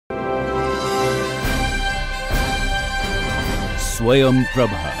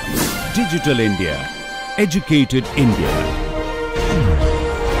SwayamPrabha. Digital India. Educated India.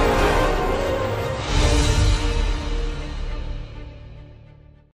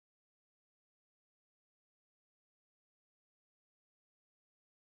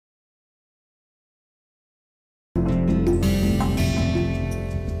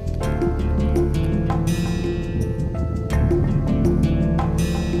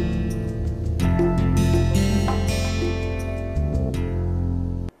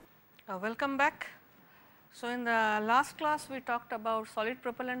 Welcome back. So, in the last class we talked about solid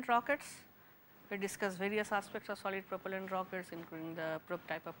propellant rockets. We discussed various aspects of solid propellant rockets, including the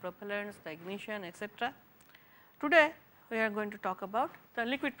type of propellants, the ignition, etc. Today we are going to talk about the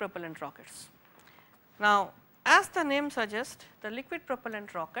liquid propellant rockets. Now, as the name suggests, the liquid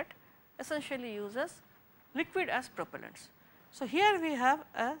propellant rocket essentially uses liquid as propellants. So, here we have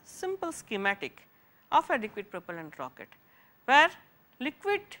a simple schematic of a liquid propellant rocket, where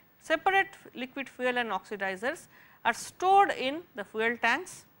separate liquid fuel and oxidizers are stored in the fuel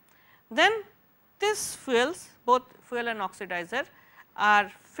tanks. Then these fuels, both fuel and oxidizer,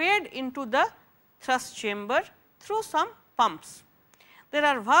 are fed into the thrust chamber through some pumps. There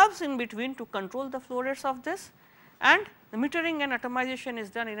are valves in between to control the flow rates of this, and the metering and atomization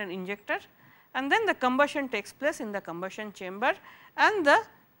is done in an injector, and then the combustion takes place in the combustion chamber and the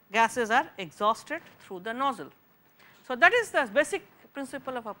gases are exhausted through the nozzle. So, that is the basic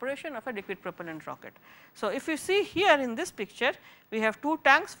principle of operation of a liquid propellant rocket. So, if you see here in this picture, we have two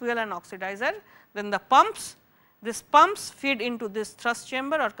tanks, fuel and oxidizer, then the pumps, these pumps feed into this thrust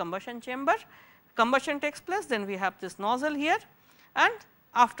chamber or combustion chamber, combustion takes place, then we have this nozzle here, and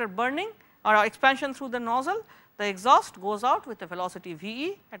after burning or expansion through the nozzle, the exhaust goes out with a velocity V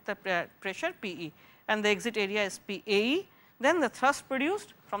e at the pressure P e, and the exit area is P A e. Then the thrust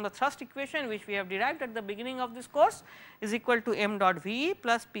produced from the thrust equation, which we have derived at the beginning of this course, is equal to m dot V e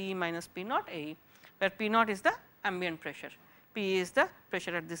plus P e minus P naught A e, where P naught is the ambient pressure, P e is the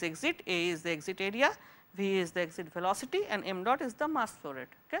pressure at this exit, A is the exit area, V e is the exit velocity, and m dot is the mass flow rate.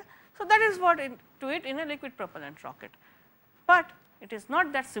 Okay. So, that is what to it in a liquid propellant rocket, but it is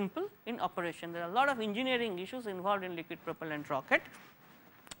not that simple in operation. There are a lot of engineering issues involved in liquid propellant rocket.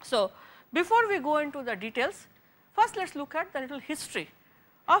 So, before we go into the details, first let us look at the little history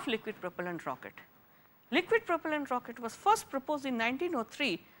of liquid propellant rocket. Liquid propellant rocket was first proposed in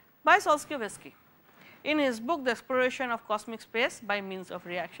 1903 by Solzhenitsyn. In his book The Exploration of Cosmic Space by Means of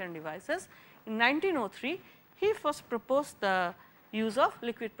Reaction Devices, in 1903 he first proposed the use of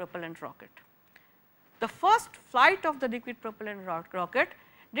liquid propellant rocket. The first flight of the liquid propellant rocket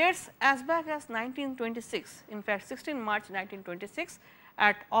dates as back as 1926, in fact 16 March 1926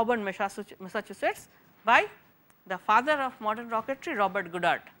 at Auburn, Massachusetts, by the father of modern rocketry, Robert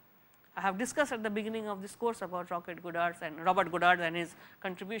Goddard. I have discussed at the beginning of this course about Robert Goddard and his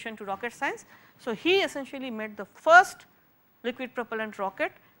contribution to rocket science. So, he essentially made the first liquid propellant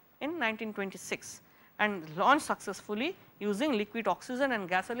rocket in 1926 and launched successfully using liquid oxygen and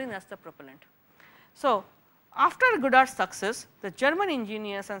gasoline as the propellant. So, after Goddard's success, the German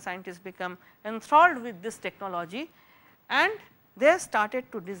engineers and scientists become enthralled with this technology, and they started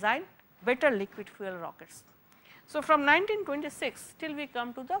to design better liquid fuel rockets. So, from 1926 till we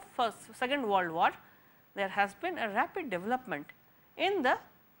come to the Second World War, there has been a rapid development in the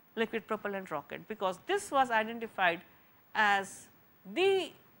liquid propellant rocket, because this was identified as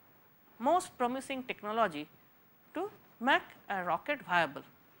the most promising technology to make a rocket viable.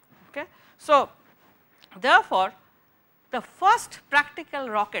 Okay. So, therefore, the first practical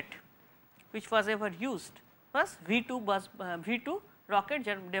rocket which was ever used was V2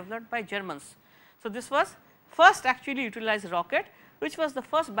 rocket developed by Germans. So, this was first actually utilized rocket, which was the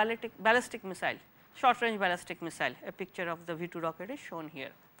first ballistic missile, short range ballistic missile. A picture of the V2 rocket is shown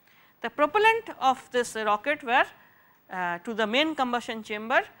here. The propellant of this rocket were to the main combustion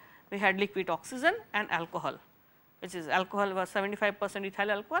chamber, we had liquid oxygen and alcohol, which is alcohol was 75% ethyl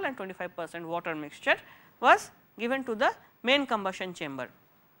alcohol and 25% water mixture was given to the main combustion chamber.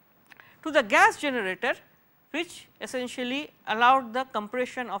 To the gas generator, which essentially allowed the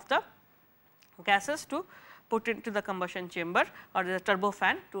compression of the gases to put into the combustion chamber, or the turbo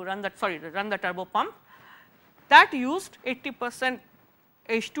fan to run the turbo pump, that used 80%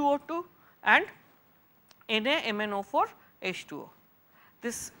 H2O2 and NaMnO4 H2O.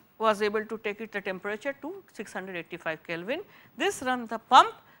 This was able to take the temperature to 685 Kelvin. This run the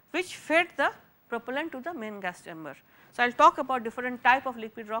pump which fed the propellant to the main gas chamber. So, I will talk about different type of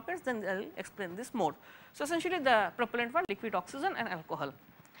liquid rockets, then I will explain this more. So, essentially the propellant was liquid oxygen and alcohol.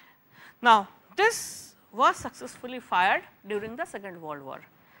 Now, this was successfully fired during the Second World War.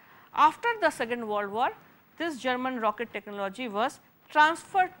 After the Second World War, this German rocket technology was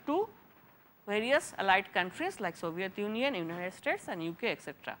transferred to various allied countries like Soviet Union, United States and UK,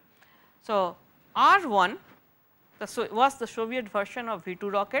 etc. So, R1 was the Soviet version of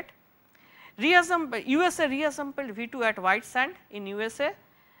V2 rocket. USA reassembled V2 at White Sand in USA,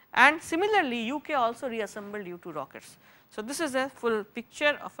 and similarly UK also reassembled U2 rockets. So, this is a full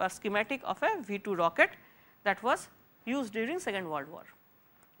picture of a schematic of a V2 rocket that was used during Second World War.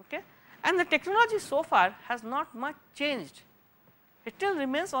 Okay. And the technology so far has not much changed, it still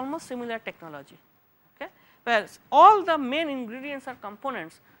remains almost similar technology, okay, where all the main ingredients or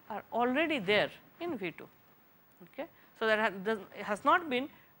components are already there in V2. Okay. So, there has not been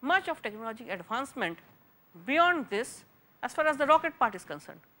much of technology advancement beyond this as far as the rocket part is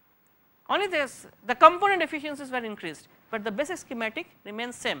concerned. Only this, the component efficiencies were increased, but the basic schematic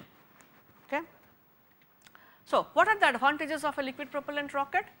remains same. Okay. So, what are the advantages of a liquid propellant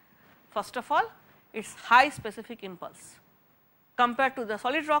rocket? First of all, its high specific impulse. Compared to the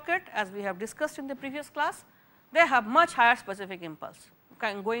solid rocket, as we have discussed in the previous class, they have much higher specific impulse,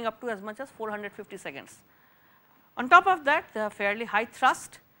 going up to as much as 450 seconds. On top of that, they have fairly high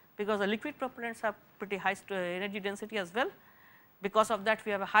thrust, because the liquid propellants have pretty high energy density as well. Because of that,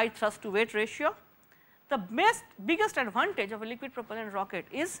 we have a high thrust to weight ratio. The biggest advantage of a liquid propellant rocket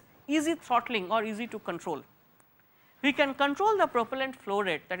is easy throttling or easy to control. We can control the propellant flow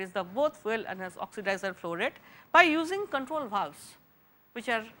rate, that is the both fuel and oxidizer flow rate, by using control valves, which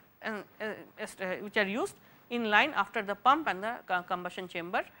are used in line after the pump and the combustion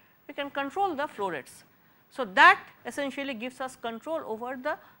chamber. We can control the flow rates. So, that essentially gives us control over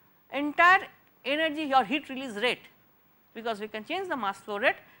the entire energy or heat release rate, because we can change the mass flow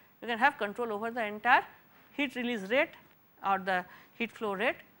rate, we can have control over the entire heat release rate or the heat flow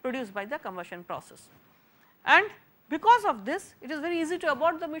rate produced by the combustion process. And because of this, it is very easy to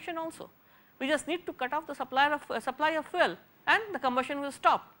abort the mission also. We just need to cut off the supply of fuel and the combustion will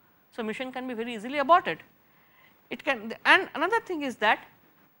stop. So, mission can be very easily aborted. It can, and another thing is that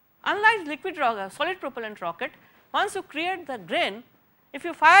unlike liquid solid propellant rocket, once you create the grain, if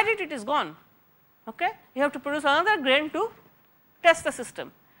you fire it, it is gone. Okay? You have to produce another grain to test the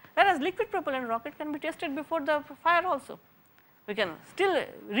system, whereas liquid propellant rocket can be tested before the fire also. We can still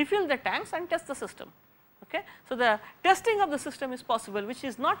refill the tanks and test the system. Okay? So, the testing of the system is possible, which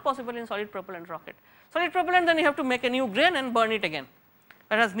is not possible in solid propellant rocket. Solid propellant, then you have to make a new grain and burn it again,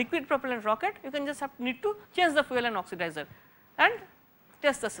 whereas liquid propellant rocket, you can just need to change the fuel and oxidizer and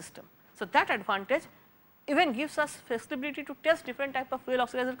test the system. So, that advantage even gives us flexibility to test different type of fuel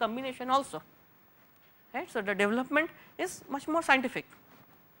oxidizer combination also, right. So, the development is much more scientific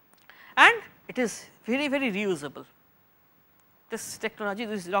and it is very reusable. This technology,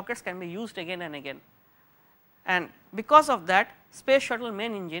 these rockets can be used again and again, and because of that, space shuttle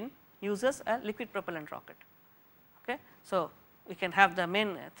main engine uses a liquid propellant rocket. Okay. So, we can have the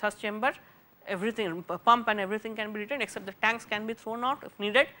main thrust chamber, everything, pump and everything can be retained, except the tanks can be thrown out if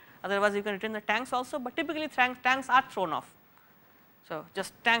needed, otherwise you can retain the tanks also, but typically tanks are thrown off. So,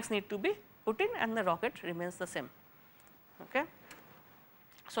 just tanks need to be put in and the rocket remains the same. Okay.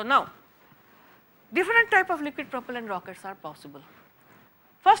 So, now different type of liquid propellant rockets are possible.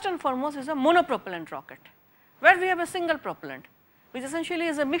 First and foremost is a monopropellant rocket, where we have a single propellant, which essentially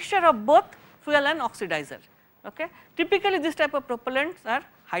is a mixture of both fuel and oxidizer. Okay. Typically this type of propellants are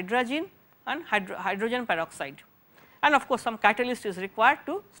hydrogen and hydrogen peroxide, and of course, some catalyst is required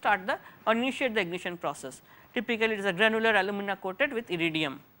to start the or initiate the ignition process. Typically it is a granular alumina coated with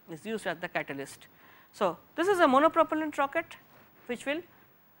iridium is used as the catalyst. So, this is a monopropellant rocket, which will,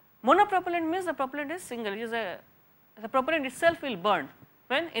 monopropellant means the propellant is single, the propellant itself will burn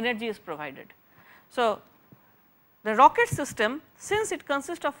when energy is provided. So, the rocket system, since it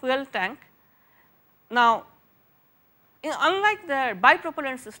consists of fuel tank, now unlike the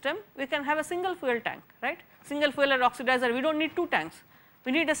bipropellant system, we can have a single fuel tank, right, single fuel or oxidizer, we do not need two tanks,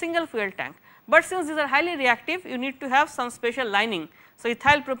 we need a single fuel tank. But since these are highly reactive, you need to have some special lining. So,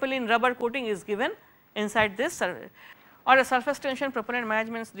 ethyl propylene rubber coating is given inside this, or a surface tension propellant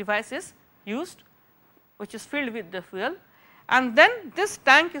management device is used, which is filled with the fuel, and then this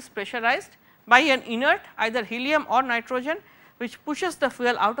tank is pressurized by an inert either helium or nitrogen, which pushes the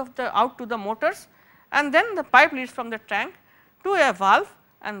fuel out to the motors, and then the pipe leads from the tank to a valve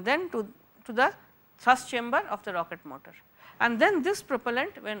and then to the thrust chamber of the rocket motor, and then this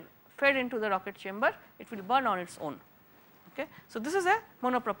propellant, when fed into the rocket chamber, it will burn on its own. Okay. So, this is a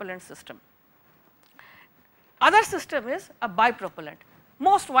monopropellant system. Other system is a bipropellant.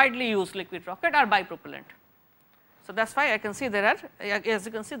 Most widely used liquid rocket are bipropellant. So, that is why I can see there are, as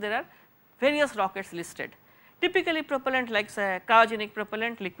you can see, there are various rockets listed. Typically propellant like say cryogenic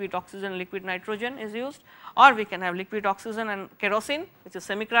propellant, liquid oxygen, liquid nitrogen is used, or we can have liquid oxygen and kerosene which is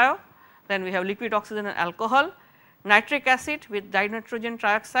semi cryo, then we have liquid oxygen and alcohol, nitric acid with dinitrogen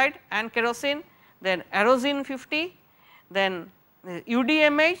trioxide and kerosene, then Aerosine 50, then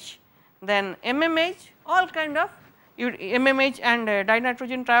UDMH, then MMH, all kind of MMH and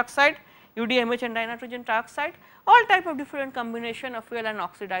dinitrogen trioxide, UDMH and dinitrogen trioxide, all type of different combination of fuel and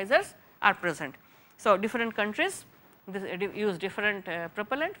oxidizers are present. So, different countries use different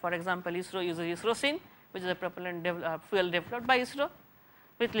propellant. For example, ISRO uses Isrocene, which is a propellant fuel developed by ISRO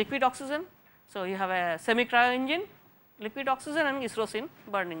with liquid oxygen. So, you have a semi cryo engine, liquid oxygen and Isrocene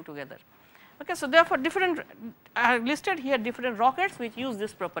burning together. Okay, so, therefore, different I have listed here different rockets which use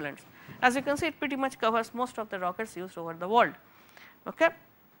these propellants. As you can see, it pretty much covers most of the rockets used over the world. Okay.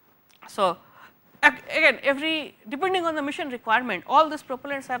 So, again depending on the mission requirement, all these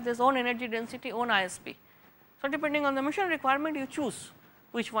propellants have their own energy density, own ISP. So, depending on the mission requirement, you choose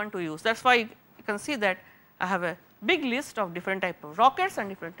which one to use. That is why you can see that I have a big list of different type of rockets and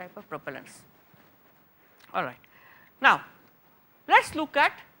different type of propellants. All right. Now, let us look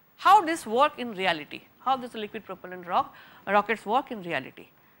at how this work in reality, how this liquid propellant rockets work in reality.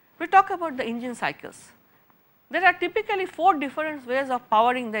 We talk about the engine cycles. There are typically 4 different ways of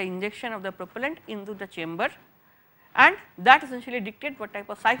powering the injection of the propellant into the chamber, and that essentially dictate what type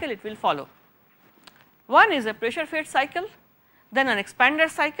of cycle it will follow. One is a pressure fed cycle, then an expander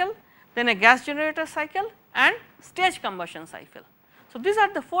cycle, then a gas generator cycle and stage combustion cycle. So, these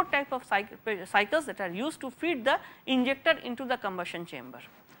are the 4 type of cycles that are used to feed the injector into the combustion chamber.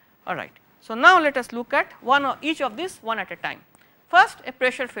 All right. So, now let us look at each of these one at a time. First, a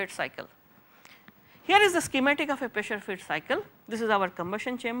pressure fed cycle. Here is the schematic of a pressure fed cycle. This is our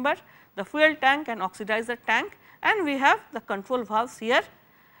combustion chamber, the fuel tank and oxidizer tank, and we have the control valves here.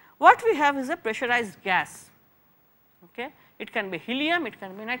 What we have is a pressurized gas. Okay. It can be helium, it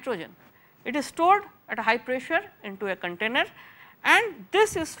can be nitrogen. It is stored at a high pressure into a container, and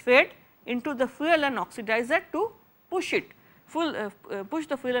this is fed into the fuel and oxidizer to push it, push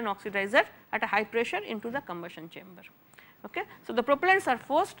the fuel and oxidizer at a high pressure into the combustion chamber. Okay. So, the propellants are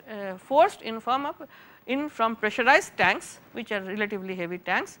forced in from pressurized tanks, which are relatively heavy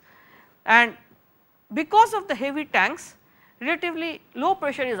tanks, and because of the heavy tanks, relatively low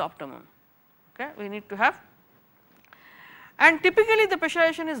pressure is optimum. Okay. We need to have, and typically the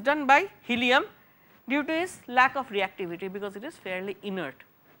pressurization is done by helium due to its lack of reactivity, because it is fairly inert.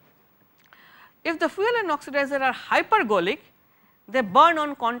 If the fuel and oxidizer are hypergolic, they burn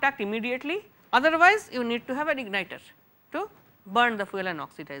on contact immediately, otherwise you need to have an igniter to burn the fuel and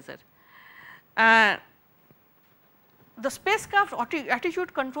oxidizer. The spacecraft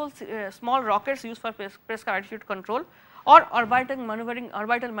attitude control, small rockets used for spacecraft attitude control or orbital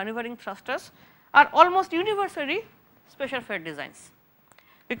maneuvering thrusters are almost universally pressure fed designs,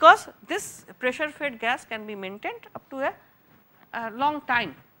 because this pressure fed gas can be maintained up to a long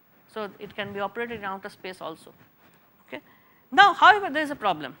time. So, it can be operated in outer space also. Okay. Now, however, there is a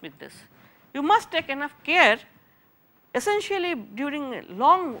problem with this. You must take enough care essentially during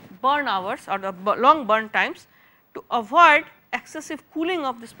long burn hours or the long burn times to avoid excessive cooling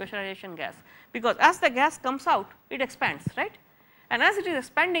of this pressurization gas, because as the gas comes out it expands, right, and as it is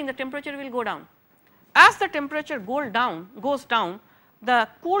expanding the temperature will go down. As the temperature goes down, the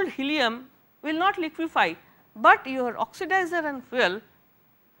cooled helium will not liquefy, but your oxidizer and fuel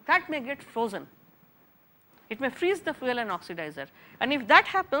that may get frozen. It may freeze the fuel and oxidizer, and if that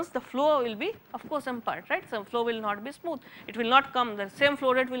happens, the flow will be of course impaired, right. So, flow will not be smooth, it will not come, the same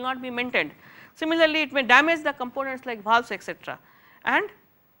flow rate will not be maintained. Similarly, it may damage the components like valves, etc., and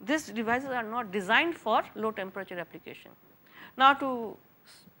these devices are not designed for low temperature application. Now, to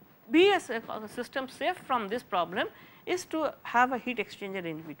be a system safe from this problem is to have a heat exchanger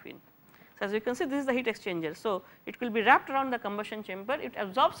in between. So, as you can see, this is the heat exchanger. So, it will be wrapped around the combustion chamber, it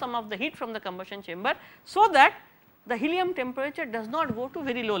absorbs some of the heat from the combustion chamber, so that the helium temperature does not go to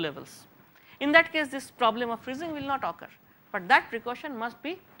very low levels. In that case, this problem of freezing will not occur, but that precaution must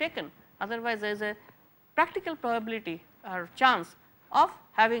be taken, otherwise there is a practical probability or chance of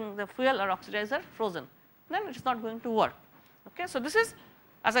having the fuel or oxidizer frozen, then it is not going to work. Okay. So, this is,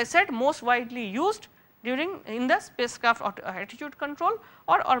 as I said, most widely used in the spacecraft attitude control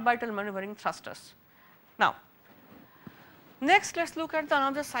or orbital maneuvering thrusters. Now, next let us look at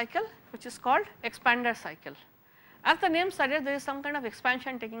another cycle which is called expander cycle. As the name suggests, there is some kind of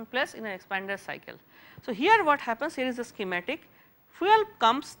expansion taking place in an expander cycle. So, here what happens, here is the schematic, fuel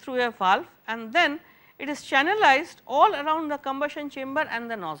comes through a valve and then it is channelized all around the combustion chamber and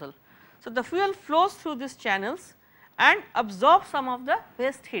the nozzle. So, the fuel flows through these channels and absorbs some of the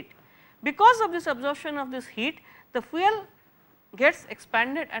waste heat. because of this absorption of this heat, the fuel gets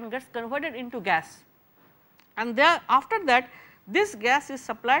expanded and gets converted into gas, and there after that this gas is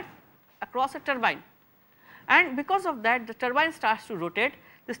supplied across a turbine, and because of that the turbine starts to rotate.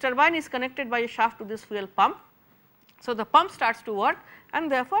 This turbine is connected by a shaft to this fuel pump. So, the pump starts to work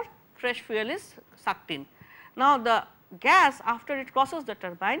and therefore, fresh fuel is sucked in. Now, the gas after it crosses the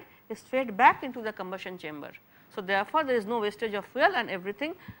turbine is fed back into the combustion chamber. So, therefore, there is no wastage of fuel and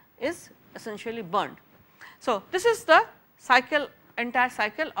everything is essentially burned. So, this is the cycle, entire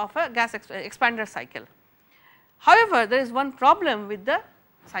cycle of a gas expander cycle. However, there is one problem with the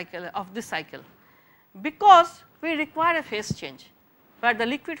cycle of this cycle, because we require a phase change where the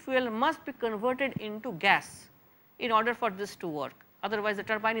liquid fuel must be converted into gas in order for this to work, otherwise the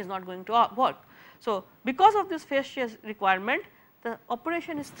turbine is not going to work. So, because of this phase change requirement, the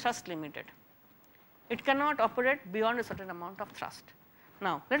operation is thrust limited. It cannot operate beyond a certain amount of thrust.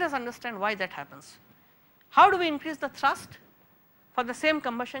 Now, let us understand why that happens. How do we increase the thrust? For the same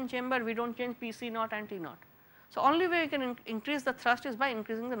combustion chamber, we do not change PC naught and T naught. So, only way we can increase the thrust is by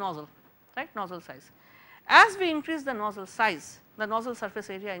increasing the nozzle, right, nozzle size. As we increase the nozzle size, the nozzle surface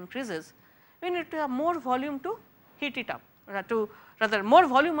area increases, we need to have more volume to heat it up, rather more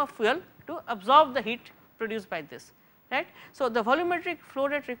volume of fuel to absorb the heat produced by this, right. So, the volumetric flow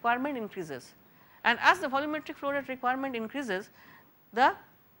rate requirement increases, and as the volumetric flow rate requirement increases, in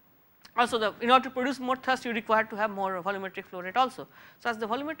order to produce more thrust you require to have more volumetric flow rate also. So, as the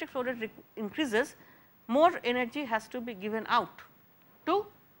volumetric flow rate increases, more energy has to be given out to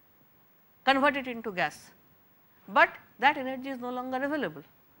convert it into gas, but that energy is no longer available,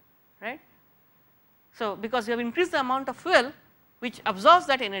 right. So, because you have increased the amount of fuel which absorbs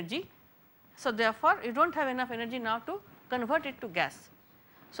that energy, so therefore, you do not have enough energy now to convert it to gas.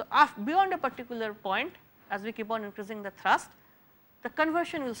 So, beyond a particular point, as we keep on increasing the thrust, the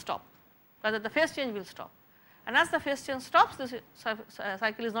conversion will stop, rather the phase change will stop, and as the phase change stops, this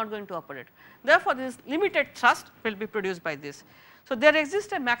cycle is not going to operate. Therefore, this limited thrust will be produced by this. So, there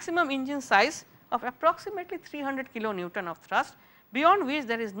exists a maximum engine size of approximately 300 kilonewton of thrust, beyond which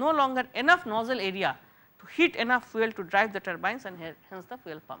there is no longer enough nozzle area to heat enough fuel to drive the turbines and hence the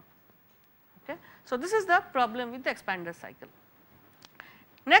fuel pump. Okay. So, this is the problem with the expander cycle.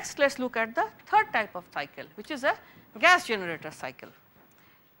 Next, let us look at the third type of cycle, which is a gas generator cycle.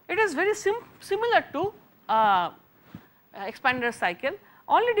 It is very similar to expander cycle,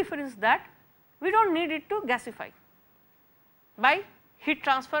 only difference that we do not need it to gasify by heat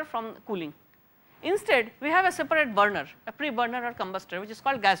transfer from cooling. Instead, we have a separate burner, a pre-burner or combustor, which is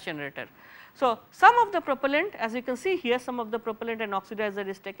called gas generator. So, some of the propellant, as you can see here, some of the propellant and oxidizer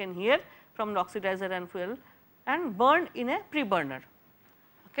is taken here from the oxidizer and fuel and burned in a pre-burner.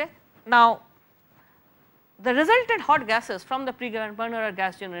 Okay. Now, the resultant hot gases from the pre-burner or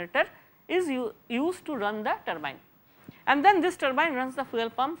gas generator is used to run the turbine, and then this turbine runs the fuel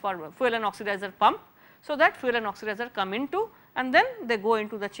pump for fuel and oxidizer pump. So, that fuel and oxidizer come into and then they go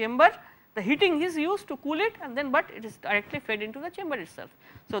into the chamber. The heating is used to cool it, and then but it is directly fed into the chamber itself.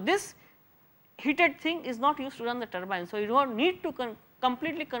 So, this heated thing is not used to run the turbine. So, you do not need to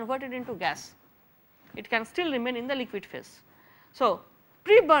completely convert it into gas, it can still remain in the liquid phase. So,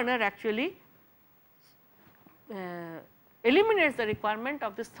 pre-burner actually eliminates the requirement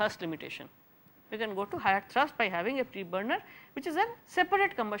of this thrust limitation. We can go to higher thrust by having a pre-burner, which is a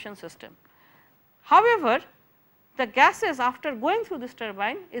separate combustion system. However, the gases after going through this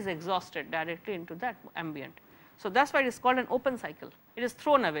turbine is exhausted directly into the ambient. So, that is why it is called an open cycle, it is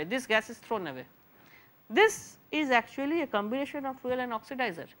thrown away, this gas is thrown away. This is actually a combination of fuel and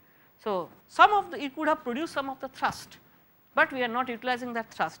oxidizer. So, it could have produced some of the thrust, but we are not utilizing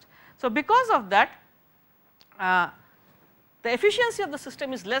that thrust. So, because of that the efficiency of the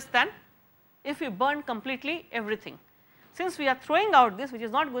system is less than if we burn completely everything. Since we are throwing out this which is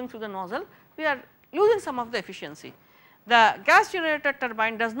not going through the nozzle, we are losing some of the efficiency. The gas generator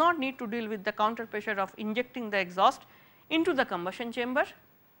turbine does not need to deal with the counter pressure of injecting the exhaust into the combustion chamber,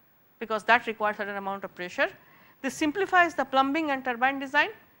 because that requires a certain amount of pressure. This simplifies the plumbing and turbine design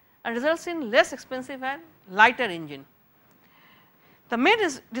and results in less expensive and lighter engine. The main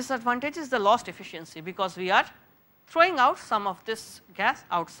disadvantage is the lost efficiency, because we are throwing out some of this gas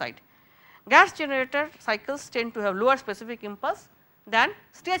outside. Gas generator cycles tend to have lower specific impulse than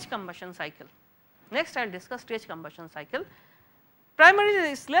stage combustion cycle. Next, I will discuss stage combustion cycle. Primarily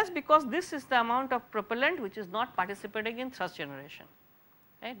it is less because this is the amount of propellant which is not participating in thrust generation,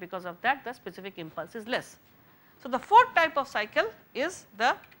 right. Because of that the specific impulse is less. So, the fourth type of cycle is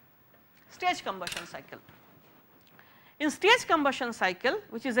the stage combustion cycle. In stage combustion cycle,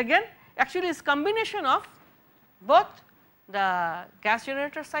 which is again actually is combination of both the gas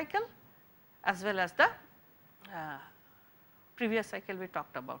generator cycle as well as the previous cycle we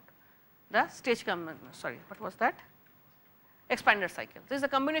talked about, the stage what was that? Expander cycle. This is a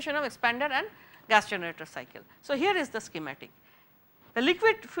combination of expander and gas generator cycle. So, here is the schematic. The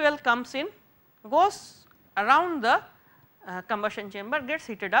liquid fuel comes in, goes around the combustion chamber, gets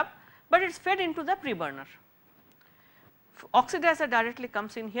heated up, but it is fed into the preburner. Oxidizer directly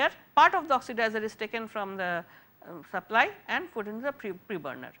comes in here, part of the oxidizer is taken from the supply and put into the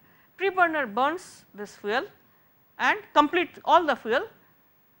preburner. Preburner burns this fuel and complete all the fuel.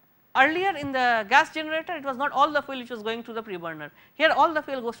 Earlier in the gas generator, it was not all the fuel which was going to the preburner. Here all the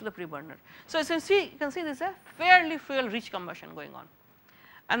fuel goes to the preburner. So, as you can see this is a fairly fuel rich combustion going on,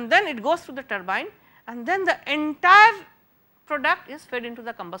 and then it goes through the turbine, and then the entire product is fed into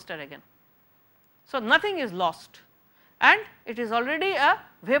the combustor again. So, nothing is lost, and it is already a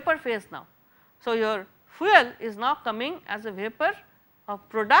vapor phase now. So, your fuel is now coming as a vapor of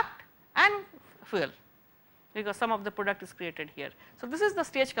product and fuel, because some of the product is created here. So, this is the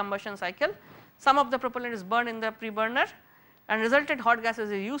stage combustion cycle. Some of the propellant is burned in the preburner, and resultant hot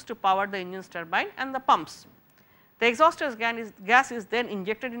gases is used to power the engine's turbine and the pumps. The exhaust gas is then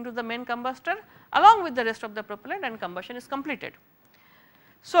injected into the main combustor along with the rest of the propellant, and combustion is completed.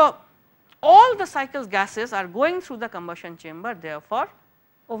 So, all the cycle's gases are going through the combustion chamber, therefore,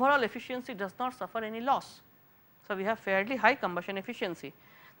 overall efficiency does not suffer any loss. So, we have fairly high combustion efficiency.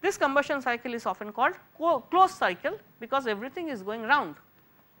 This combustion cycle is often called closed cycle, because everything is going round,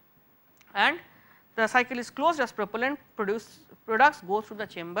 and the cycle is closed as propellant products go through the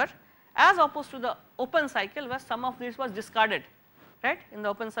chamber, as opposed to the open cycle where some of this was discarded, right. In the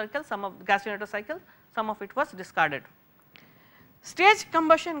open cycle, some of the gas generator cycle, some of it was discarded. Stage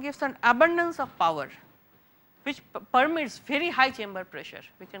combustion gives an abundance of power, which permits very high chamber pressure.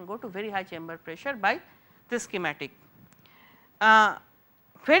 We can go to very high chamber pressure by this schematic.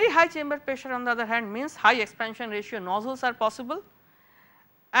 Very high chamber pressure on the other hand means high expansion ratio nozzles are possible,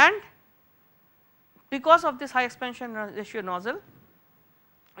 and because of this high expansion ratio nozzle,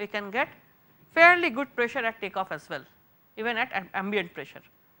 we can get fairly good pressure at takeoff as well, even at ambient pressure.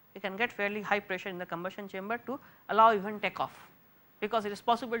 We can get fairly high pressure in the combustion chamber to allow even takeoff, because it is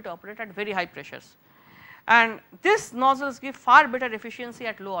possible to operate at very high pressures, and these nozzles give far better efficiency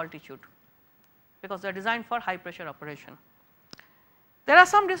at low altitude, because they are designed for high pressure operation. There are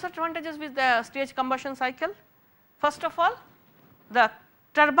some disadvantages with the stage combustion cycle. First of all, the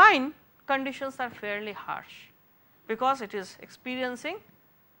turbine conditions are fairly harsh, because it is experiencing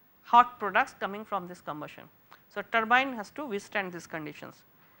hot products coming from this combustion. So, turbine has to withstand these conditions.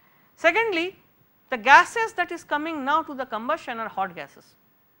 Secondly, the gases that is coming now to the combustion are hot gases.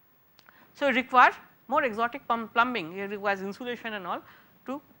 So, it requires more exotic plumbing, it requires insulation and all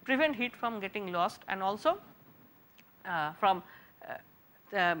to prevent heat from getting lost, and also from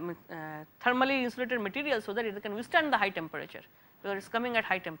thermally insulated material, so that it can withstand the high temperature, because it is coming at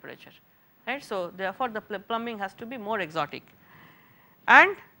high temperature, right. So, therefore, the plumbing has to be more exotic.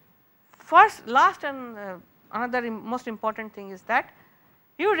 And last and another most important thing is that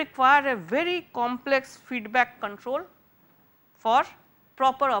you require a very complex feedback control for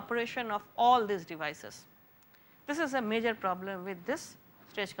proper operation of all these devices. This is a major problem with this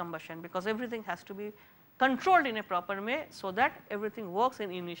stage combustion, because everything has to be controlled in a proper way, so that everything works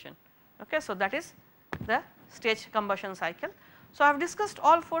in unison. Okay. So, that is the stage combustion cycle. So, I have discussed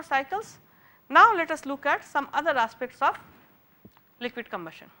all 4 cycles. Now, let us look at some other aspects of liquid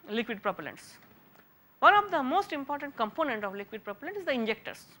combustion, liquid propellants. One of the most important component of liquid propellant is the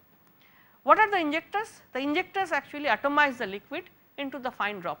injectors. What are the injectors? The injectors actually atomize the liquid into the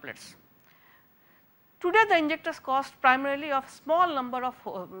fine droplets. Today the injectors consist primarily of small number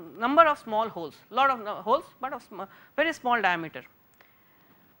of small holes, lot of holes, but of very small diameter.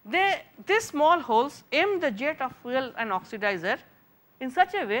 These small holes aim the jet of fuel and oxidizer in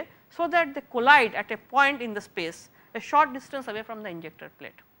such a way, so that they collide at a point in the space a short distance away from the injector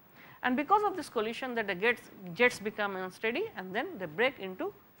plate, and because of this collision that the jets become unsteady, and then they break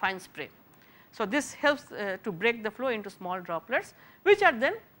into fine spray. So, this helps to break the flow into small droplets, which are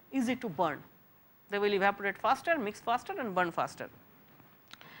then easy to burn. They will evaporate faster, mix faster, and burn faster.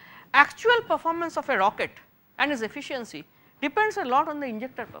 Actual performance of a rocket and its efficiency depends a lot on the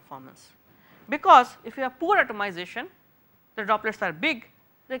injector performance, because if you have poor atomization, the droplets are big,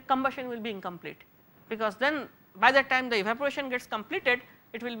 the combustion will be incomplete, because then by the time the evaporation gets completed,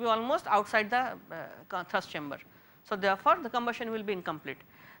 it will be almost outside the thrust chamber. So, therefore, the combustion will be incomplete.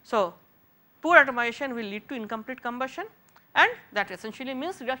 So, poor atomization will lead to incomplete combustion, and that essentially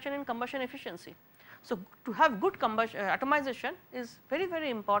means reduction in combustion efficiency. So, to have good atomization is very, very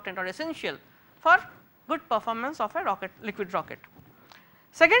important or essential for good performance of a liquid rocket.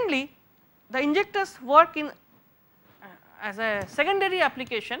 Secondly, the injectors work in as a secondary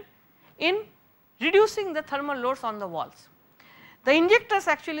application in reducing the thermal loads on the walls. The injectors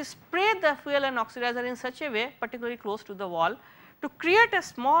actually spray the fuel and oxidizer in such a way, particularly close to the wall, to create a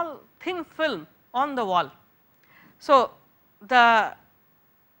small thin film on the wall. So, the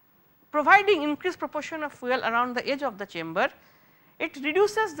providing increased proportion of fuel around the edge of the chamber, it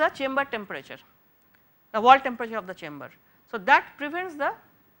reduces the chamber temperature, the wall temperature of the chamber. So, that prevents the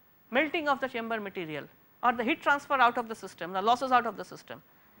melting of the chamber material or the heat transfer out of the system, the losses out of the system,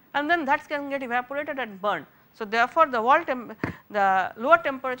 and then that can get evaporated and burned. So, therefore, the lower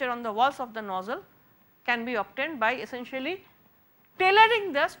temperature on the walls of the nozzle can be obtained by essentially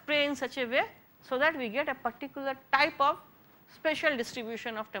tailoring the spray in such a way, so that we get a particular type of special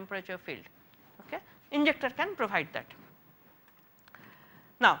distribution of temperature field. Okay. Injector can provide that.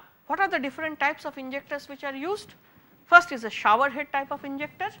 Now, what are the different types of injectors which are used? First is a shower head type of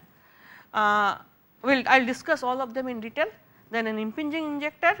injector. I will discuss all of them in detail. Then an impinging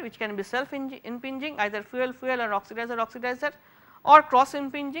injector, which can be self impinging, either fuel or oxidizer, or cross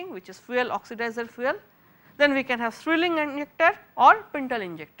impinging, which is fuel oxidizer fuel. Then we can have swirling injector or pintle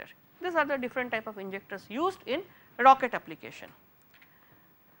injector. These are the different type of injectors used in rocket application.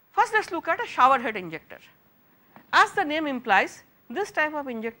 First, let us look at a shower head injector. As the name implies, this type of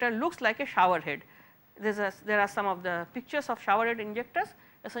injector looks like a shower head. There are some of the pictures of shower head injectors.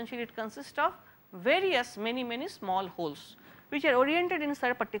 Essentially, it consists of various many small holes, which are oriented in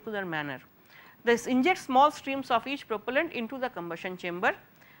a particular manner. This injects small streams of each propellant into the combustion chamber.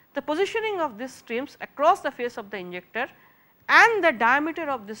 The positioning of these streams across the face of the injector and the diameter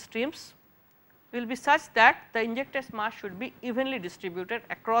of these streams will be such that the injector's mass should be evenly distributed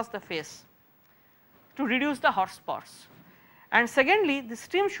across the face to reduce the hot spots. And secondly, the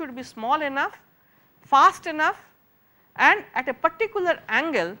stream should be small enough, fast enough, and at a particular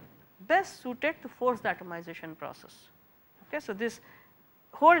angle best suited to force the atomization process. Okay. So, this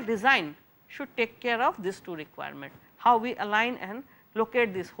whole design should take care of these two requirements, how we align and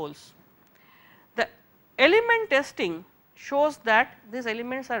locate these holes. The element testing shows that these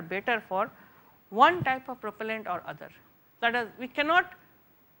elements are better for one type of propellant or other. That is, we cannot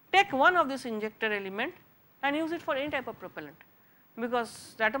take one of this injector element and use it for any type of propellant,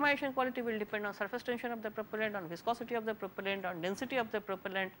 because the atomization quality will depend on surface tension of the propellant, on viscosity of the propellant, on density of the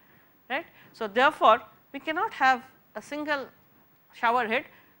propellant, right. So, therefore, we cannot have a single shower head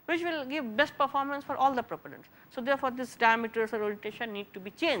which will give best performance for all the propellants. So, therefore, this diameters or orientation need to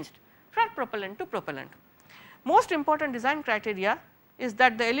be changed from propellant to propellant. Most important design criteria is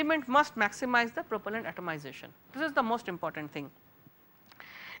that the element must maximize the propellant atomization. This is the most important thing.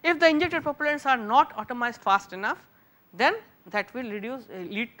 If the injected propellants are not atomized fast enough, then that will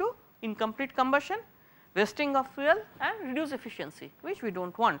lead to incomplete combustion, wasting of fuel, and reduce efficiency, which we do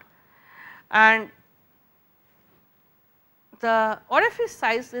not want. And the orifice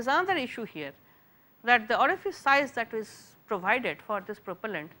size is another issue here, that the orifice size that is provided for this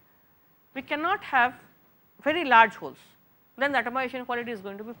propellant, we cannot have very large holes, then the atomization quality is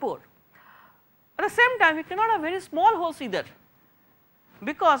going to be poor. At the same time, we cannot have very small holes either,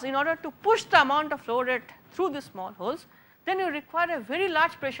 because in order to push the amount of flow rate through these small holes, then you require a very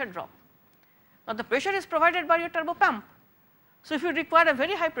large pressure drop. Now, the pressure is provided by your turbo pump. So, if you require a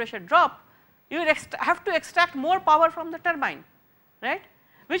very high pressure drop, you will have to extract more power from the turbine, right,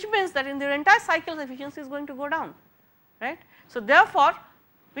 which means that in the entire cycle efficiency is going to go down, right. So, therefore,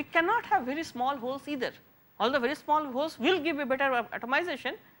 we cannot have very small holes either, although very small holes will give a better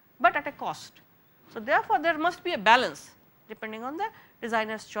atomization, but at a cost. So, therefore, there must be a balance depending on the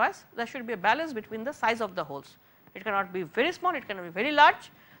designer's choice. There should be a balance between the size of the holes. It cannot be very small, it cannot be very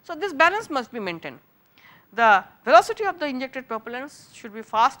large. So, this balance must be maintained. The velocity of the injected propellants should be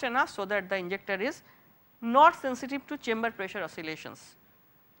fast enough so that the injector is not sensitive to chamber pressure oscillations.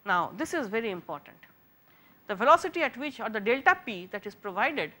 Now, this is very important. The velocity at which, or the delta P that is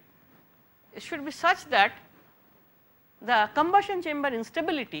provided, it should be such that the combustion chamber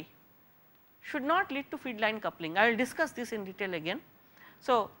instability should not lead to feed line coupling. I will discuss this in detail again.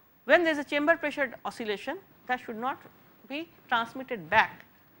 So, when there is a chamber pressure oscillation, that should not be transmitted back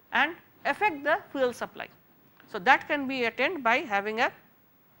and affect the fuel supply. So, that can be attained by having a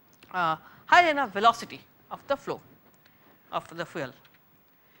high enough velocity of the flow of the fuel.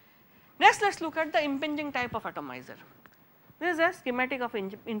 Next, let us look at the impinging type of atomizer. This is a schematic of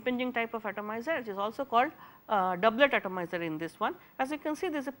impinging type of atomizer, it is also called doublet atomizer in this one. As you can see,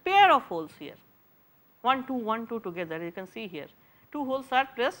 there is a pair of holes here, 1, 2, 1, 2 together, you can see here, 2 holes are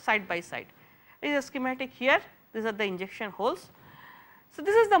placed side by side. There is a schematic here, these are the injection holes. So,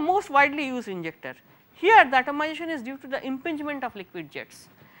 this is the most widely used injector. Here the atomization is due to the impingement of liquid jets.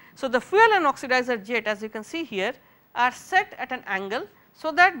 So, the fuel and oxidizer jet, as you can see here, are set at an angle,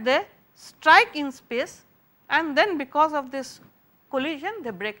 so that they strike in space, and then because of this collision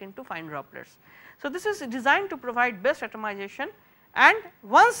they break into fine droplets. So, this is designed to provide best atomization, and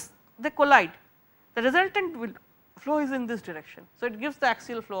once they collide, the resultant will flow is in this direction. So, it gives the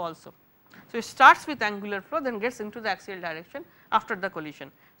axial flow also. So, it starts with angular flow, then gets into the axial direction after the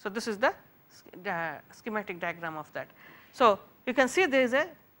collision. So, this is the schematic diagram of that. So, you can see there is a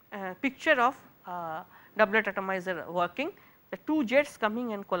picture of doublet atomizer working, the two jets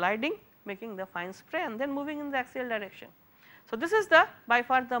coming and colliding, making the fine spray and then moving in the axial direction. So, this is the by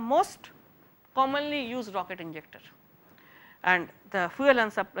far the most commonly used rocket injector, and the fuel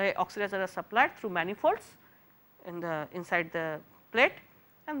and oxidizer are supplied through manifolds in the inside the plate,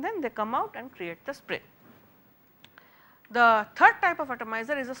 and then they come out and create the spray. The third type of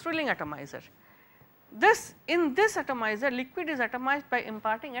atomizer is a swirling atomizer. In this atomizer, liquid is atomized by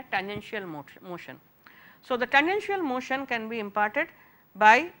imparting a tangential motion. So, the tangential motion can be imparted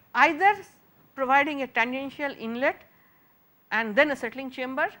by either providing a tangential inlet and then a settling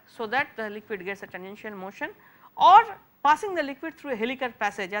chamber, so that the liquid gets a tangential motion, or passing the liquid through a helical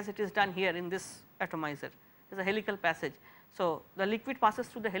passage, as it is done here in this atomizer. It is a helical passage. So, the liquid passes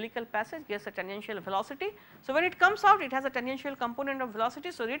through the helical passage, gets a tangential velocity. So, when it comes out, it has a tangential component of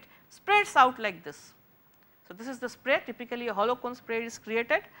velocity, so it spreads out like this. So, this is the spray, typically a hollow cone spray is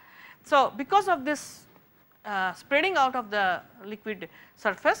created. So, because of this spreading out of the liquid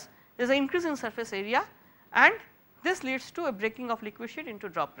surface, there is an increase in surface area, and this leads to a breaking of liquid sheet into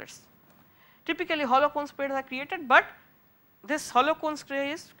droplets. Typically hollow cone sprays are created, but this hollow cone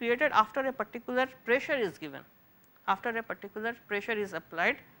spray is created after a particular pressure is given. After a particular pressure is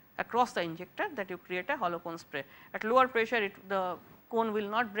applied across the injector, that you create a hollow cone spray. At lower pressure, the cone will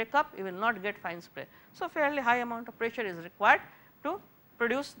not break up, you will not get fine spray. So, fairly high amount of pressure is required to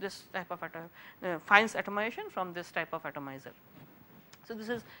produce this type of fine atomization from this type of atomizer. So, this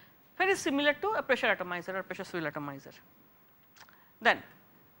is very similar to a pressure atomizer or pressure swirl atomizer. Then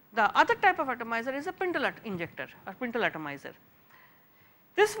the other type of atomizer is a pintle injector or pintle atomizer.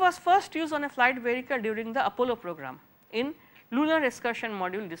 This was first used on a flight vehicle during the Apollo program in Lunar Excursion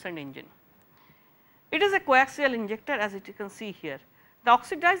Module descent engine. It is a coaxial injector, as you can see here. The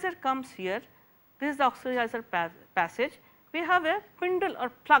oxidizer comes here, this is the oxidizer passage, we have a spindle or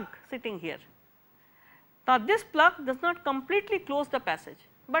plug sitting here. Now, this plug does not completely close the passage,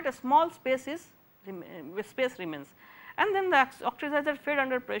 but a small space remains, and then the oxidizer fed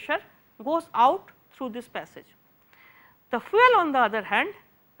under pressure goes out through this passage. The fuel, on the other hand,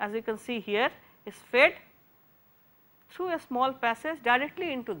 as you can see here, is fed through a small passage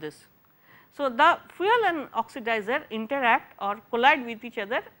directly into this. So, the fuel and oxidizer interact or collide with each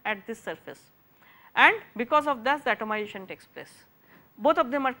other at this surface, and because of that the atomization takes place. Both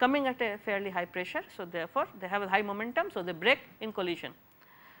of them are coming at a fairly high pressure, so therefore, they have a high momentum, so they break in collision.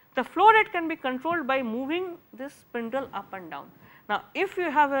 The flow rate can be controlled by moving this spindle up and down. Now, if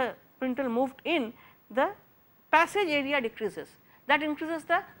you have a spindle moved in, the passage area decreases, that increases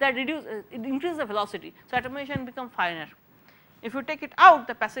it increases the velocity. So, atomization becomes finer. If you take it out,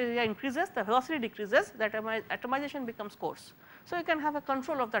 the passage area increases, the velocity decreases, the atomization becomes coarse. So, you can have a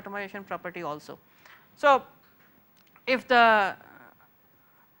control of the atomization property also. So, if the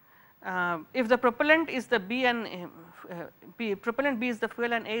propellant is the B and propellant B is the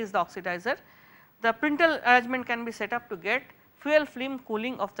fuel and A is the oxidizer, the pintle arrangement can be set up to get fuel film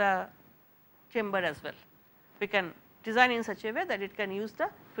cooling of the chamber as well. We can design in such a way that it can use the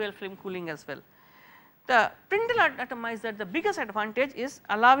fuel film cooling as well. The pintle atomizer, the biggest advantage is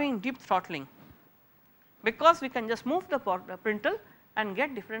allowing deep throttling, because we can just move the pintle and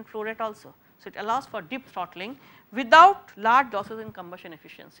get different flow rate also. So, it allows for deep throttling without large losses in combustion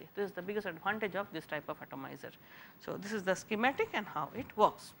efficiency. This is the biggest advantage of this type of atomizer. So, this is the schematic and how it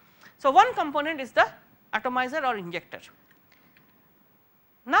works. So, one component is the atomizer or injector.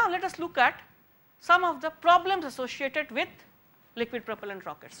 Now, let us look at some of the problems associated with liquid propellant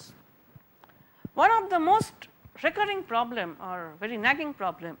rockets. One of the most recurring problem or very nagging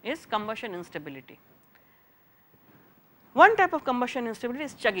problem is combustion instability. One type of combustion instability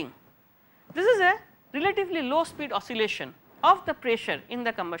is chugging. This is a relatively low speed oscillation of the pressure in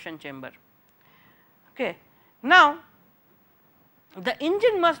the combustion chamber. Okay. Now, the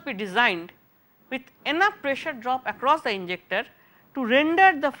engine must be designed with enough pressure drop across the injector to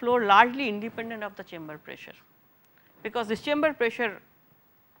render the flow largely independent of the chamber pressure, because this chamber pressure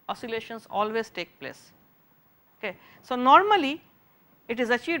oscillations always take place. Okay. So, normally it is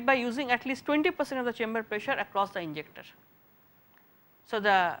achieved by using at least 20% of the chamber pressure across the injector. So,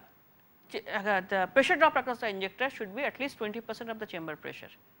 the pressure drop across the injector should be at least 20% of the chamber pressure.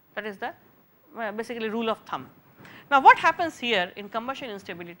 That is the basically rule of thumb. Now, what happens here in combustion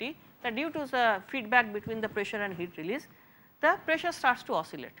instability, that due to the feedback between the pressure and heat release, the pressure starts to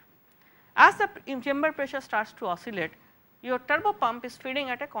oscillate. As the chamber pressure starts to oscillate, your turbo pump is feeding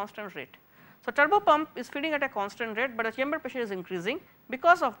at a constant rate. So, turbo pump is feeding at a constant rate, but the chamber pressure is increasing.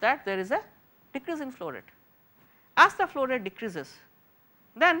 Because of that, there is a decrease in flow rate. As the flow rate decreases,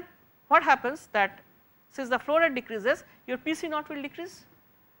 then what happens, that since the flow rate decreases, your PC naught will decrease,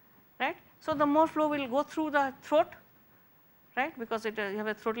 right. So, the more flow will go through the throat, right, because you have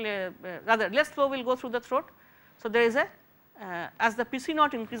a throttle, rather less flow will go through the throat. So, there is a as the PC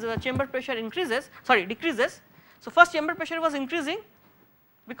naught increases, the chamber pressure decreases. So, first chamber pressure was increasing,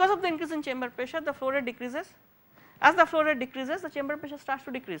 because of the increase in chamber pressure the flow rate decreases. As the flow rate decreases, the chamber pressure starts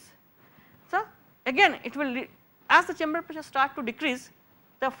to decrease. So, again it will as the chamber pressure starts to decrease,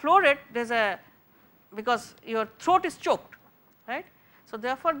 the flow rate, there is a, because your throat is choked, right. So,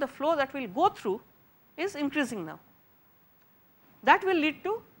 therefore, the flow that will go through is increasing now. That will lead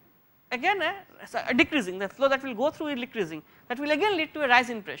to again a decreasing, the flow that will go through is decreasing, that will again lead to a rise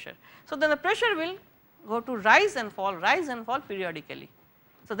in pressure. So, then the pressure will go to rise and fall periodically.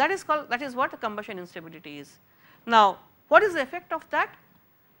 So, that is what the combustion instability is. Now, what is the effect of that?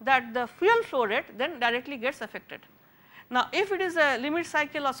 That the fuel flow rate then directly gets affected. Now, if it is a limit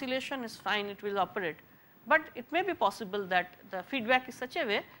cycle oscillation is fine, it will operate, but it may be possible that the feedback is such a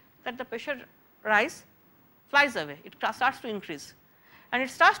way that the pressure rise flies away, it starts to increase, and it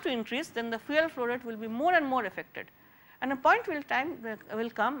starts to increase, then the fuel flow rate will be more and more affected, and a point will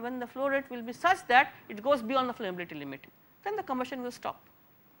come when the flow rate will be such that it goes beyond the flammability limit, then the combustion will stop.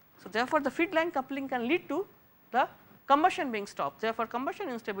 So, therefore, the feed line coupling can lead to the combustion being stopped. Therefore, combustion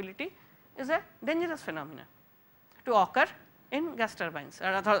instability is a dangerous phenomenon to occur in gas turbines,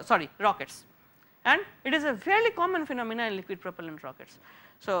 rockets, and it is a fairly common phenomenon in liquid propellant rockets.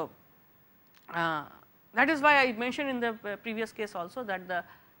 So, that is why I mentioned in the previous case also that the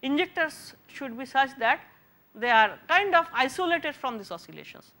injectors should be such that they are kind of isolated from these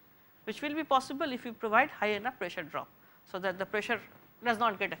oscillations, which will be possible if you provide high enough pressure drop, so that the pressure does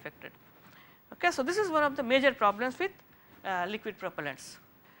not get affected. Okay, so, this is one of the major problems with liquid propellants.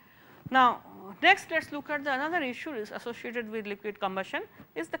 Now, next let us look at another issue is associated with liquid combustion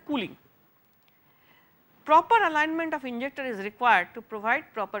is the cooling. Proper alignment of injector is required to provide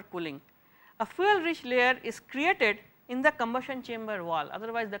proper cooling. A fuel rich layer is created in the combustion chamber wall,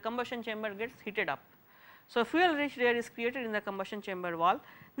 otherwise the combustion chamber gets heated up. So, fuel rich layer is created in the combustion chamber wall.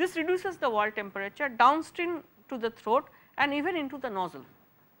 This reduces the wall temperature downstream to the throat and even into the nozzle.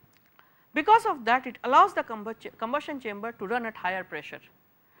 Because of that, it allows the combustion chamber to run at higher pressure,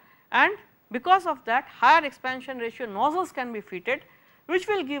 and because of that higher expansion ratio nozzles can be fitted, which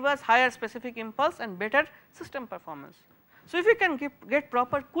will give us higher specific impulse and better system performance. So, if we can get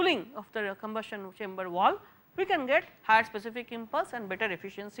proper cooling of the combustion chamber wall, we can get higher specific impulse and better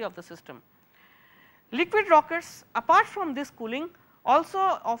efficiency of the system. Liquid rockets, apart from this cooling, also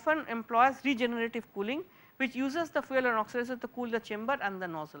often employs regenerative cooling, which uses the fuel and oxidizer to cool the chamber and the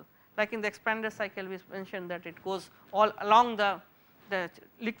nozzle. Like in the expander cycle, we mentioned that it goes all along the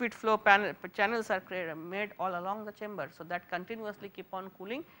liquid flow channels are made all along the chamber. So, that continuously keep on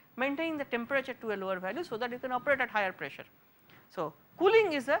cooling, maintaining the temperature to a lower value, so that you can operate at higher pressure. So,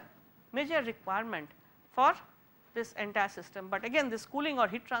 cooling is a major requirement for this entire system, but again this cooling or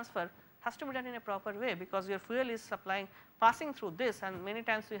heat transfer has to be done in a proper way, because your fuel is passing through this, and many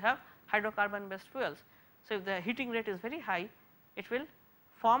times we have hydrocarbon based fuels. So, if the heating rate is very high, it will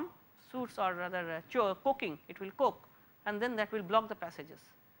form soot or rather coking, it will coke, and then that will block the passages,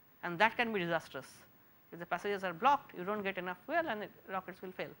 and that can be disastrous. If the passages are blocked, you do not get enough fuel and rockets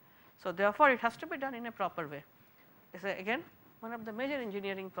will fail. So, therefore, it has to be done in a proper way. It is again one of the major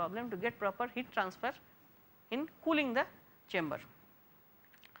engineering problem to get proper heat transfer in cooling the chamber.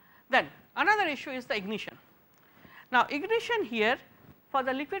 Then another issue is the ignition. Now, ignition here for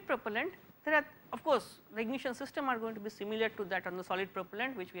the liquid propellant, there are of course, the ignition system are going to be similar to that on the solid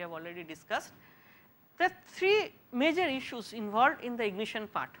propellant, which we have already discussed. There are three major issues involved in the ignition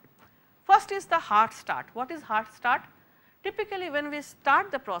part. First is the hard start. What is hard start? Typically, when we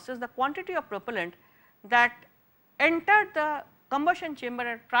start the process, the quantity of propellant that entered the combustion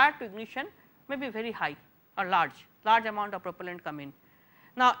chamber prior to ignition may be very high or large amount of propellant come in.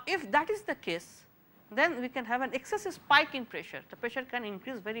 Now, if that is the case, then we can have an excessive spike in pressure. The pressure can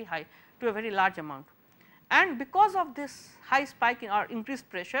increase very high to a very large amount, and because of this high spike in or increased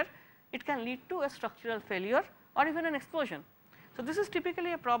pressure, it can lead to a structural failure or even an explosion. So, this is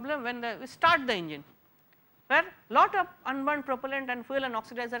typically a problem when we start the engine, where lot of unburned propellant and fuel and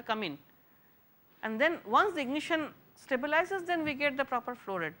oxidizer come in, and then once the ignition stabilizes, then we get the proper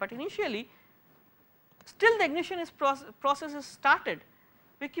flow rate, but initially still the ignition is process is started,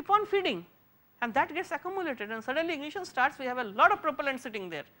 we keep on feeding and that gets accumulated and suddenly ignition starts, we have a lot of propellant sitting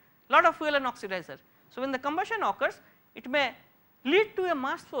there, lot of fuel and oxidizer. So, when the combustion occurs, it may lead to a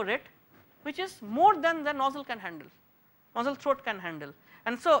mass flow rate which is more than the nozzle can handle, nozzle throat can handle.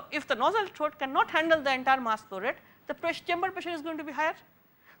 And so, if the nozzle throat cannot handle the entire mass flow rate, the chamber pressure is going to be higher.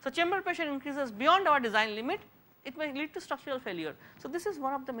 So, chamber pressure increases beyond our design limit, it may lead to structural failure. So, this is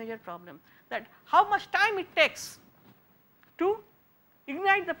one of the major problem, that how much time it takes to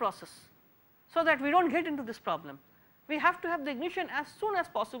ignite the process, so that we do not get into this problem. We have to have the ignition as soon as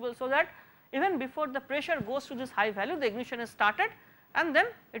possible, so that even before the pressure goes to this high value, the ignition is started and then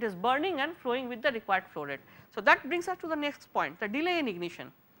it is burning and flowing with the required flow rate. So, that brings us to the next point, the delay in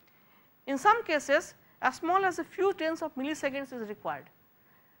ignition. In some cases as small as a few tens of milliseconds is required,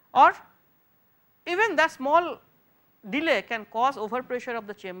 or even that small delay can cause overpressure of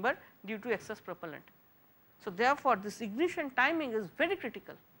the chamber due to excess propellant. So, therefore, this ignition timing is very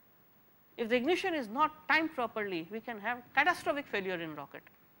critical. If the ignition is not timed properly, we can have catastrophic failure in rocket.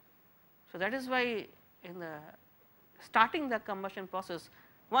 So, that is why in the starting the combustion process,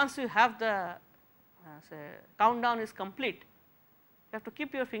 once you have the say countdown is complete, you have to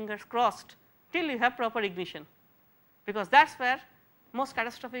keep your fingers crossed till you have proper ignition, because that is where most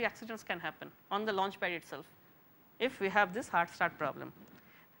catastrophic accidents can happen on the launch pad itself, if we have this hard start problem.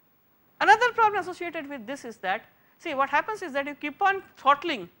 Another problem associated with this is that, see what happens is that you keep on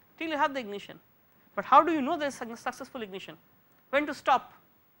throttling till you have the ignition, but how do you know there is successful ignition, when to stop,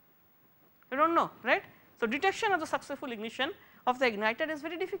 you do not know, right. So, detection of the successful ignition of the igniter is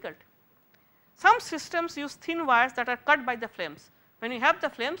very difficult. Some systems use thin wires that are cut by the flames. When you have the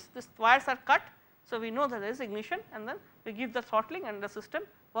flames, these wires are cut, so we know that there is ignition and then we give the throttling and the system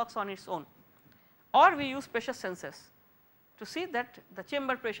works on its own, or we use pressure sensors to see that the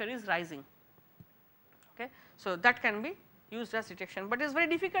chamber pressure is rising. Okay. So, that can be used as detection, but it is very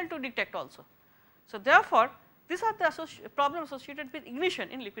difficult to detect also. So, therefore, these are the problems associated with ignition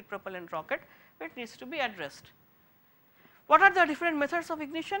in liquid propellant rocket, which needs to be addressed. What are the different methods of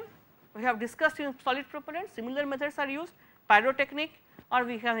ignition? We have discussed in solid propellant, similar methods are used, pyrotechnic, or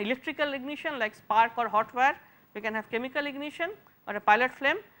we have electrical ignition like spark or hot wire, we can have chemical ignition or a pilot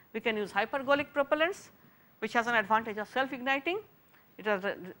flame, we can use hypergolic propellants which has an advantage of self igniting, it is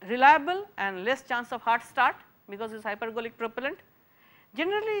reliable and less chance of hard start because it is hypergolic propellant.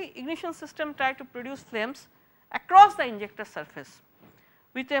 Generally ignition system try to produce flames across the injector surface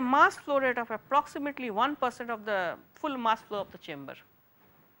with a mass flow rate of approximately 1% of the full mass flow of the chamber,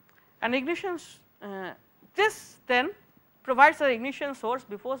 and ignition this then provides the ignition source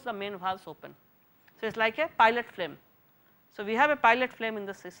before the main valves open. So, it is like a pilot flame. So, we have a pilot flame in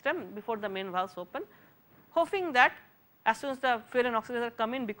the system before the main valves open, hoping that as soon as the fuel and oxidizer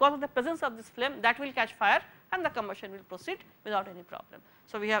come in, because of the presence of this flame, that will catch fire and the combustion will proceed without any problem.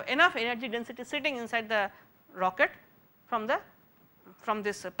 So, we have enough energy density sitting inside the rocket from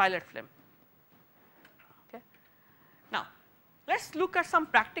this pilot flame. Okay. Now, let us look at some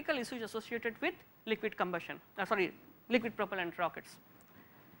practical issues associated with liquid combustion, liquid propellant rockets.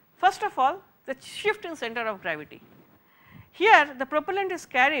 First of all, the shift in center of gravity. Here the propellant is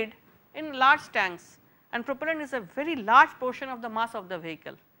carried in large tanks and propellant is a very large portion of the mass of the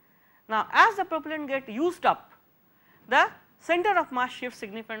vehicle. Now, as the propellant gets used up, the center of mass shifts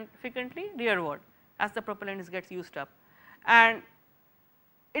significantly rearward as the propellant gets used up, and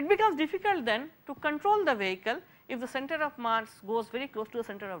it becomes difficult then to control the vehicle if the center of mass goes very close to the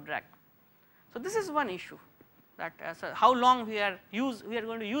center of drag. So, this is one issue, that how long we are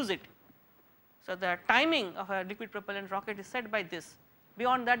going to use it. So, the timing of a liquid propellant rocket is set by this,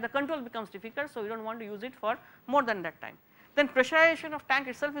 beyond that the control becomes difficult. So, we do not want to use it for more than that time. Then pressurization of tank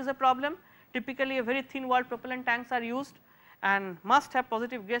itself is a problem. Typically a very thin walled propellant tanks are used and must have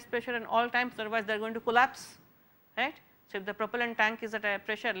positive gas pressure at all times, otherwise they are going to collapse, right. So, if the propellant tank is at a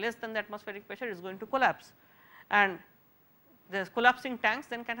pressure less than the atmospheric pressure, it is going to collapse, and the collapsing tanks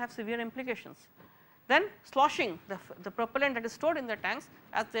then can have severe implications. Then sloshing, the propellant that is stored in the tanks,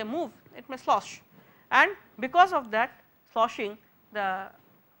 as they move it may slosh, and because of that sloshing the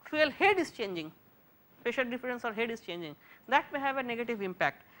fuel head is changing, pressure difference or head is changing, that may have a negative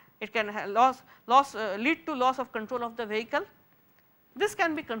impact. It can lead to loss of control of the vehicle. This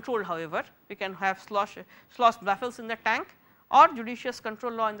can be controlled, however, we can have slosh baffles in the tank, or judicious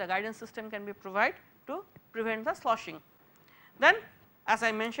control law in the guidance system can be provided to prevent the sloshing. Then as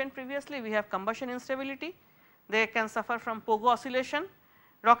I mentioned previously, we have combustion instability, they can suffer from pogo oscillation,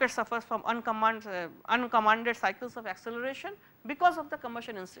 rocket suffers from uncommanded cycles of acceleration because of the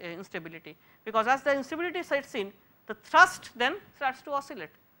combustion instability, because as the instability sets in, the thrust then starts to oscillate,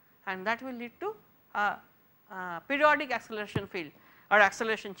 and that will lead to periodic acceleration field or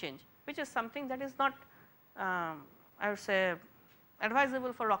acceleration change, which is something that is not I would say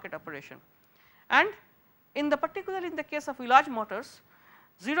advisable for rocket operation. And in the particularly in the case of large motors,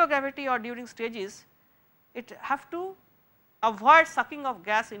 zero gravity or during stages, it have to avoid sucking of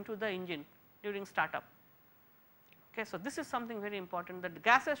gas into the engine during startup. Okay, so this is something very important, that the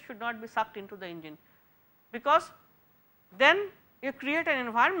gases should not be sucked into the engine, because then you create an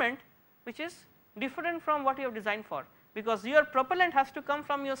environment which is different from what you have designed for, because your propellant has to come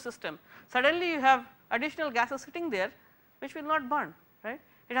from your system. Suddenly you have additional gases sitting there which will not burn, right,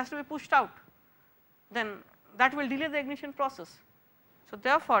 it has to be pushed out, then that will delay the ignition process. So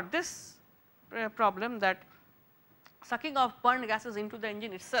therefore this problem, that sucking of burned gases into the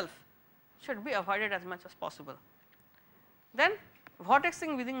engine itself, should be avoided as much as possible. Then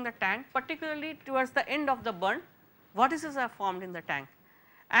vortexing within the tank, particularly towards the end of the burn, vortices are formed in the tank,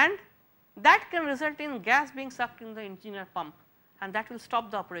 and that can result in gas being sucked in the engine or pump, and that will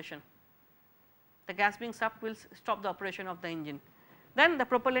stop the operation. The gas being sucked will stop the operation of the engine. Then the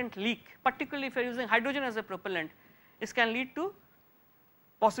propellant leak, particularly if you are using hydrogen as a propellant, this can lead to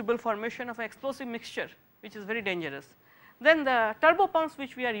possible formation of an explosive mixture, which is very dangerous. Then the turbo pumps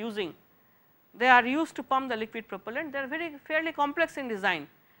which we are using, they are used to pump the liquid propellant, they are very fairly complex in design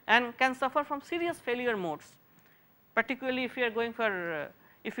and can suffer from serious failure modes, particularly if you are going for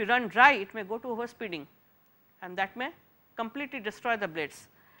if you run dry, it may go to overspeeding, and that may completely destroy the blades,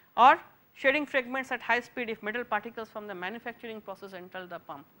 or shedding fragments at high speed if metal particles from the manufacturing process enter the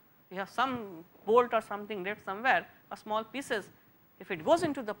pump. You have some bolt or something left somewhere, or small pieces, if it goes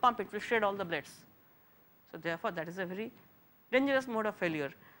into the pump, it will shed all the blades. So therefore that is a very dangerous mode of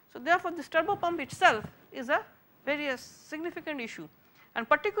failure. So therefore this turbo pump itself is a very significant issue, and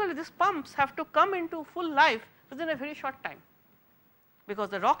particularly these pumps have to come into full life within a very short time, because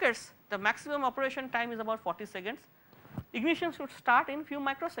the rockets, the maximum operation time is about 40 seconds, ignition should start in few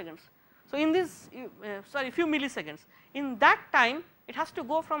microseconds. So in this few milliseconds, in that time it has to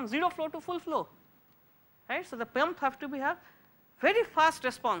go from zero flow to full flow, right. So the pump have to have very fast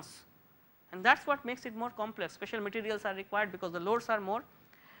response, and that is what makes it more complex. Special materials are required because the loads are more.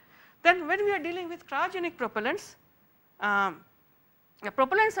 Then when we are dealing with cryogenic propellants, the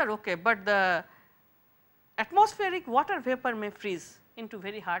propellants are okay, but the atmospheric water vapor may freeze into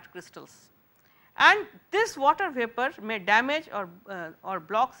very hard crystals, and this water vapor may damage or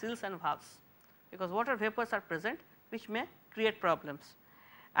block seals and valves, because water vapors are present which may create problems.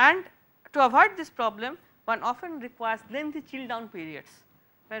 And to avoid this problem, one often requires lengthy chill down periods,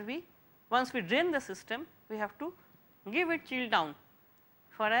 where once we drain the system, we have to give it chill down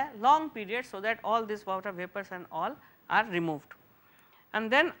for a long period, so that all these water vapors and all are removed. And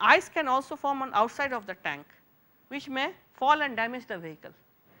then ice can also form on outside of the tank, which may fall and damage the vehicle.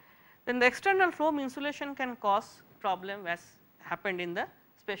 Then the external foam insulation can cause problem, as happened in the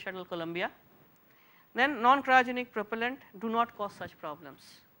Space Shuttle Columbia. Then non cryogenic propellant do not cause such problems,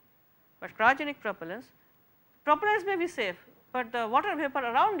 but cryogenic propellants may be safe, but the water vapor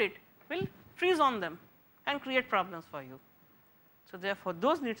around it will freeze on them and create problems for you. So therefore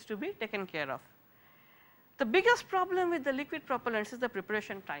those needs to be taken care of. The biggest problem with the liquid propellants is the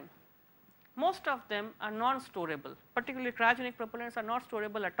preparation time. Most of them are non-storable, particularly cryogenic propellants are not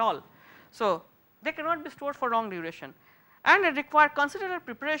storable at all. So they cannot be stored for long duration, and it require considerable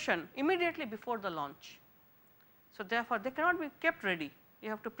preparation immediately before the launch. So therefore they cannot be kept ready, you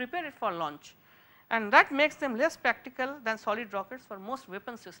have to prepare it for launch, and that makes them less practical than solid rockets for most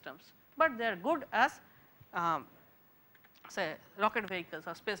weapon systems, but they are good as say rocket vehicles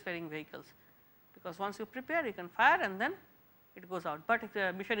or spacefaring vehicles, because once you prepare you can fire and then it goes out, but if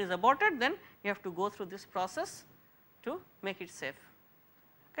the mission is aborted, then you have to go through this process to make it safe.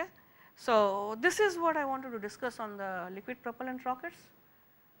 Okay. So this is what I wanted to discuss on the liquid propellant rockets.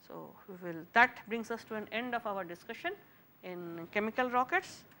 So that brings us to an end of our discussion in chemical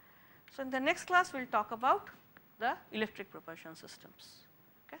rockets. So in the next class we will talk about the electric propulsion systems.